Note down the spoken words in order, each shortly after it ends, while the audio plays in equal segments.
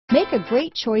Make a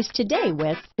great choice today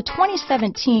with the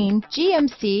 2017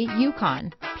 GMC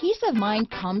Yukon. Peace of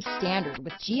mind comes standard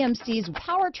with GMC's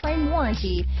powertrain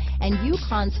warranty and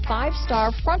Yukon's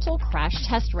 5-star frontal crash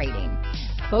test rating.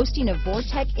 Boasting a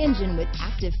Vortec engine with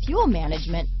active fuel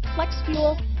management, flex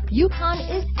fuel, Yukon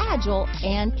is agile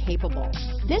and capable.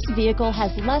 This vehicle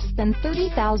has less than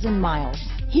 30,000 miles.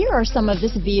 Here are some of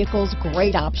this vehicle's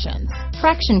great options: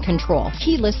 traction control,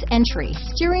 keyless entry,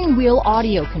 steering wheel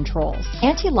audio controls,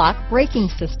 anti-lock braking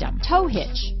system, tow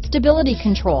hitch, stability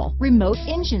control, remote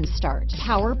engine start,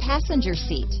 power passenger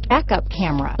seat, backup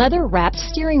camera, leather-wrapped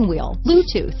steering wheel,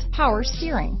 Bluetooth, power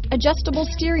steering, adjustable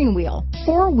steering wheel,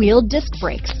 4-wheel disc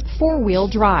brakes, 4-wheel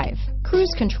drive,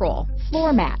 cruise control,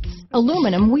 floor mats,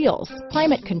 aluminum wheels,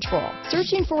 climate control.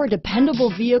 Searching for a dependable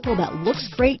vehicle that looks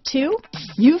great too?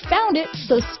 You found it,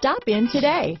 so stop in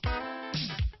today.